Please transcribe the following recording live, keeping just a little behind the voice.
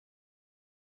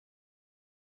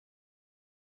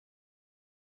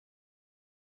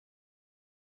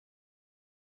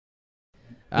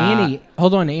Annie,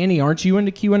 hold on, Annie, aren't you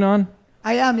into QAnon?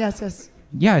 I am, yes.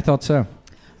 Yeah, I thought so.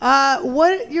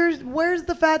 Where's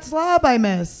the fat slob I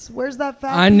miss? Where's that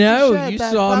fat I piece know, of shit, you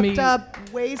that saw fucked me- up,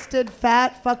 wasted,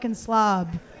 fat fucking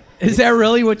slob? Is that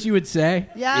really what you would say?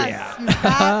 Yes, you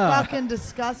fat fucking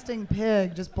disgusting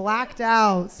pig, just blacked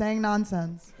out, saying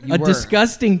nonsense. A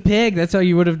disgusting pig, that's how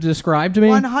you would have described me?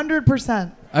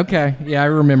 100%. Okay, yeah, I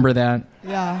remember that.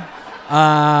 Yeah.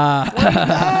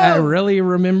 I really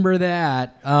remember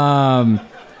that.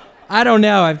 I don't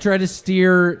know. I've tried to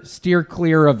steer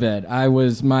clear of it.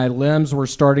 My limbs were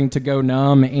starting to go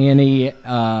numb, Annie,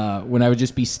 when I would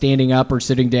just be standing up or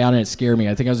sitting down, and it scared me.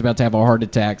 I think I was about to have a heart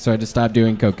attack, so I had to stop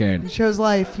doing cocaine. You chose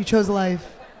life. I chose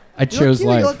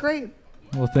life. You look great.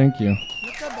 Well, thank you.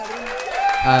 Look good, buddy.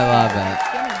 I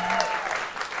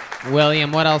love it.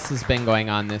 William, what else has been going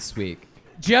on this week?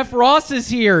 Jeff Ross is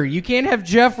here. You can't have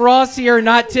Jeff Ross here and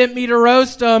not tempt me to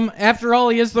roast him. After all,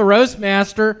 he is the roast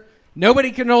master. Nobody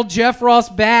can hold Jeff Ross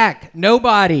back.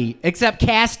 Nobody, except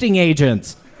casting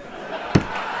agents.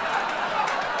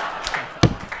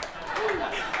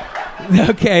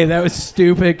 Okay, that was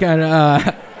stupid.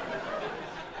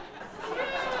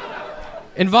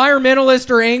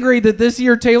 Environmentalists are angry that this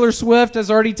year Taylor Swift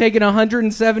has already taken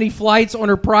 170 flights on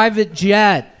her private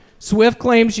jet. Swift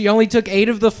claims she only took 8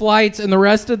 of the flights, and the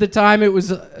rest of the time it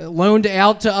was loaned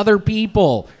out to other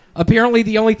people. Apparently,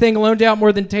 the only thing loaned out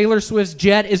more than Taylor Swift's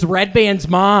jet is Redban's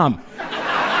mom.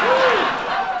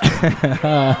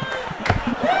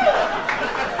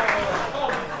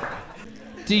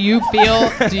 Do you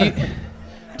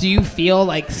feel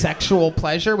like sexual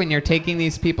pleasure when you're taking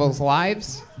these people's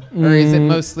lives, or is it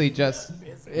mostly just?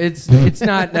 It's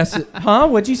not necessary. Huh?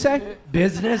 What'd you say?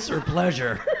 Business or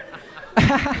pleasure? The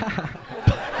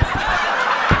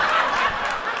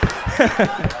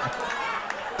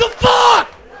fuck?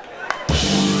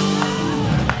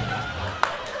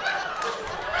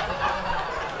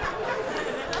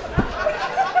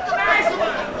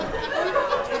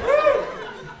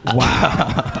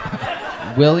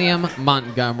 Wow. William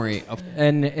Montgomery.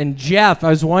 And Jeff, I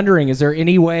was wondering, is there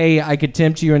any way I could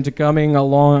tempt you into coming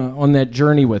along on that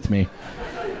journey with me?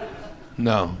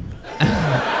 No.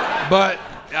 But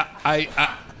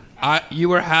you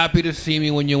were happy to see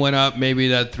me when you went up. Maybe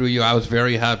that threw you. I was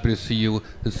very happy to see you.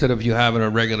 Instead of you having a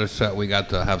regular set, we got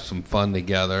to have some fun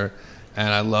together.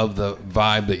 And I love the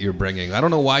vibe that you're bringing. I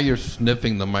don't know why you're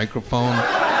sniffing the microphone.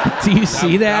 Do you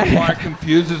see that? That part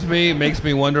confuses me. It makes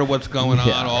me wonder what's going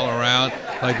on all around.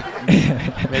 Like,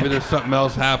 maybe there's something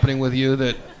else happening with you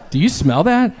that... Do you smell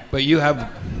that? But you have...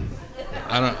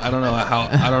 I don't know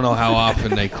how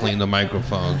often they clean the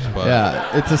microphones, but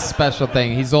yeah, it's a special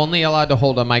thing. He's only allowed to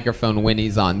hold a microphone when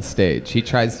he's on stage. He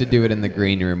tries to do it in the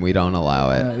green room. We don't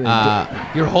allow it.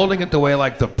 You're holding it the way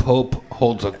like the Pope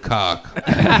holds a cock.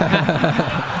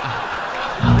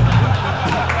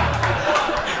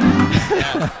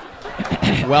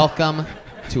 Welcome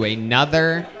to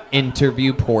another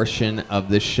interview portion of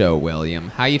the show, William.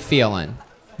 How you feeling?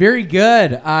 Very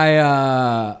good.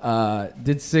 I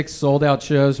did 6 sold-out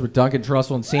shows with Duncan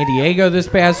Trussell in San Diego this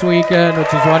past weekend,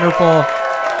 which was wonderful.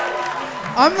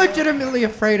 I'm legitimately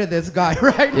afraid of this guy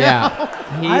right now.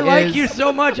 I like you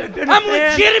so much. I've been a I'm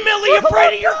fan. legitimately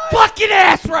afraid of your fucking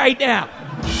ass right now.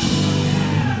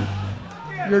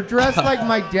 You're dressed like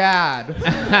my dad.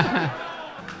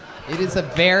 It is a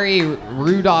very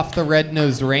Rudolph the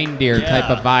Red-Nosed Reindeer type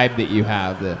of vibe that you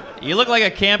have. You look like a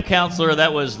camp counselor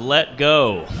that was let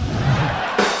go.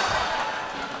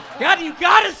 God, you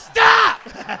gotta stop!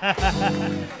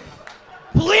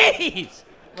 Please!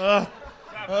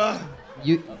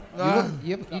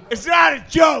 It's not a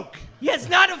joke. Yeah, it's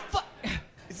not a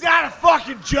It's not a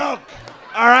fucking joke.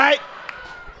 All right?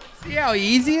 See how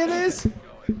easy it is?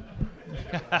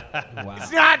 Wow.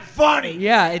 It's not funny.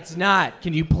 Yeah, it's not.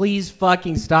 Can you please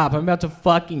fucking stop? I'm about to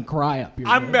fucking cry up here.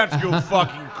 I'm about to go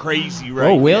fucking crazy right now.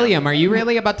 now. Oh, William, are you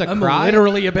really about to cry? I'm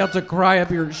literally about to cry up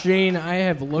here. Shane, I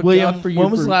have looked William, out for you.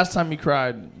 when was the last time you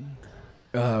cried?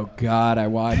 Oh, God, I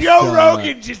watched... Joe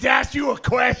Rogan just asked you a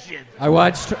question. I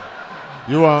watched...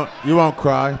 You won't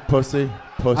cry, pussy.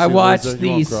 I watched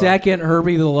the second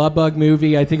Herbie the Love Bug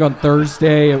movie, I think on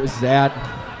Thursday. It was that...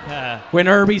 When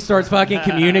Herbie starts fucking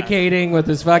communicating with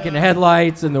his fucking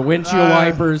headlights and the windshield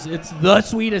wipers, it's the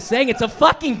sweetest thing. It's a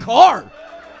fucking car.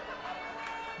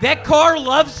 That car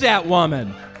loves that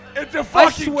woman. It's a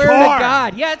fucking car. I swear to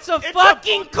God. Yeah, it's a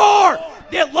fucking car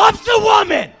that loves a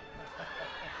woman.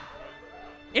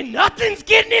 And nothing's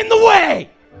getting in the way.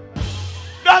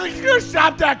 Nothing's gonna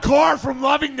stop that car from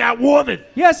loving that woman.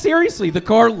 Yeah, seriously, the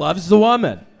car loves the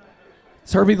woman.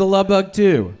 It's Herbie the Love Bug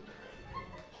too.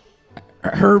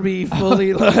 Herbie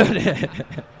fully loaded.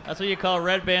 That's what you call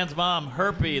Redban's mom,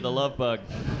 Herpy, the love bug.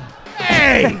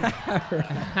 Hey!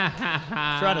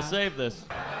 Trying to save this.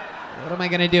 What am I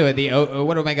gonna do?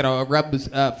 What am I gonna rub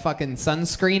fucking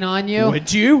sunscreen on you?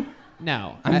 Would you?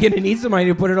 No. I'm gonna need somebody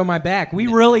to put it on my back. We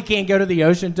really can't go to the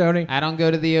ocean, Tony. I don't go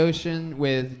to the ocean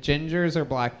with gingers or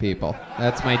black people.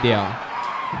 That's my deal.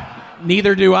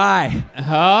 Neither do I.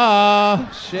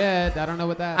 Oh shit! I don't know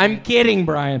what that. I'm kidding,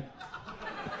 Brian.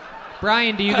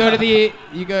 Brian, do you go to the?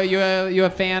 You a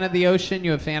fan of the ocean?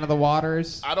 You a fan of the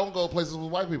waters? I don't go places with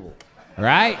white people.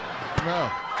 Right. No.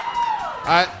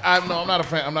 No, I'm not a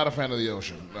fan. I'm not a fan of the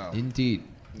ocean. No. Indeed.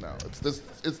 No, it's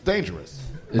dangerous.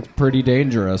 It's pretty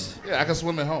dangerous. Yeah, I can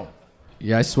swim at home.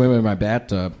 Yeah, I swim in my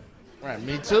bathtub. Right,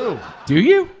 me too. Do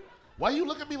you? Why you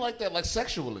look at me like that, like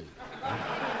sexually?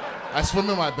 I swim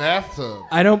in my bathtub.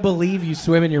 I don't believe you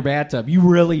swim in your bathtub. You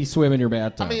really swim in your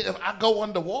bathtub. I mean, if I go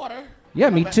underwater. Yeah,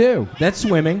 me too. That's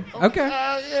swimming. Okay.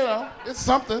 You know, it's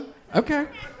something. Okay.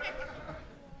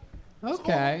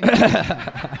 Okay.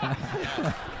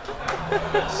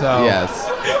 So yes.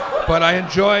 But I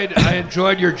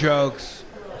enjoyed your jokes.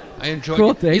 I enjoyed.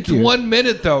 Cool, thank it's you. 1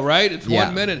 minute though, right? It's Yeah.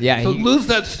 1 minute. Yeah, So he- lose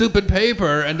that stupid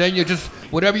paper, and then you just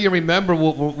whatever you remember,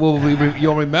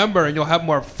 you'll remember, and you'll have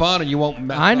more fun, and you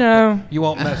won't. I know. You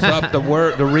won't mess up the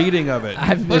reading of it.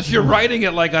 Plus, you're writing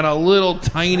it like on a little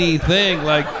tiny thing,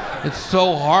 like it's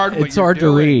so hard. What It's you're hard to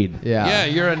doing. read. Yeah. Yeah,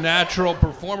 you're a natural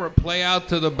performer. Play out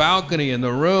to the balcony and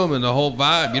the room and the whole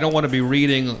vibe. You don't want to be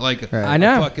reading like I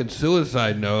know. a fucking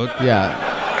suicide note.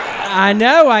 Yeah. I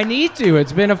know. I need to.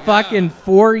 It's been a fucking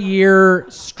 4-year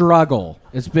struggle.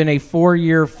 It's been a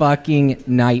 4-year fucking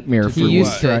nightmare for He me.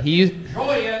 used to. He used.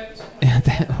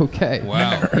 Okay.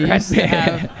 Wow. He used to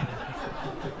have.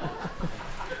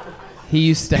 He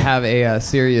used to have a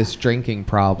serious drinking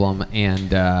problem, and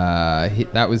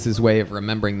that was his way of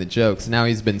remembering the jokes. Now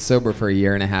he's been sober for 1.5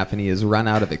 years, and he has run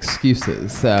out of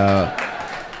excuses. So,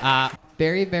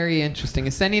 very, very interesting.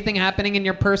 Is anything happening in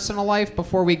your personal life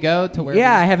before we go to where?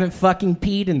 Yeah, I haven't fucking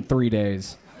peed in 3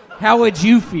 days. How would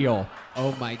you feel?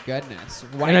 Oh my goodness.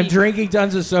 And I'm drinking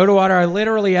tons of soda water. I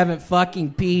literally haven't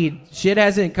fucking peed. Shit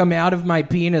hasn't come out of my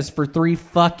penis for 3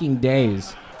 fucking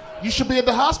days. You should be at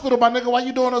the hospital, my nigga. Why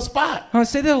you doing a spot? Oh,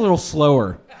 say that a little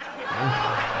slower.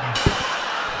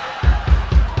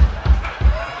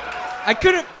 I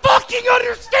couldn't fucking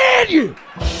understand you.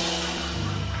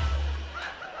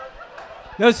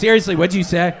 No, seriously, what'd you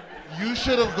say? You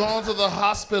should have gone to the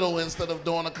hospital instead of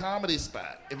doing a comedy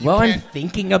spot. If you Well, I'm can't-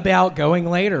 thinking about going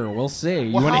later. We'll see.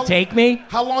 You Well, want how- to take me?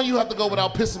 How long you have to go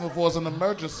without pissing before it's an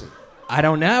emergency? I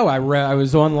don't know. I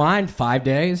was online 5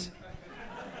 days.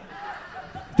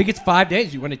 I think it's 5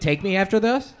 days. You want to take me after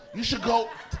this? You should go.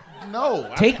 No.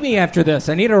 Take me after this.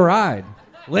 I need a ride.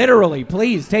 Literally,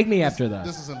 please take me after this.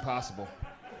 This is impossible.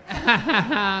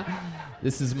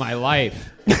 This is my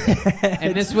life.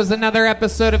 And this was another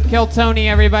episode of Kill Tony,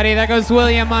 everybody. That goes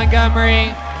William Montgomery.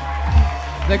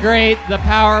 The great, the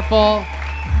powerful.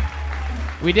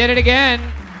 We did it again.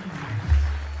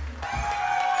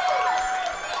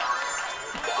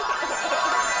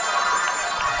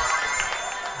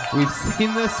 We've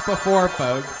seen this before,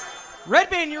 folks.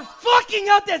 Redban, you're fucking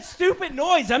up that stupid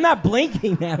noise. I'm not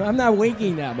blinking that. I'm not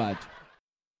winking that much.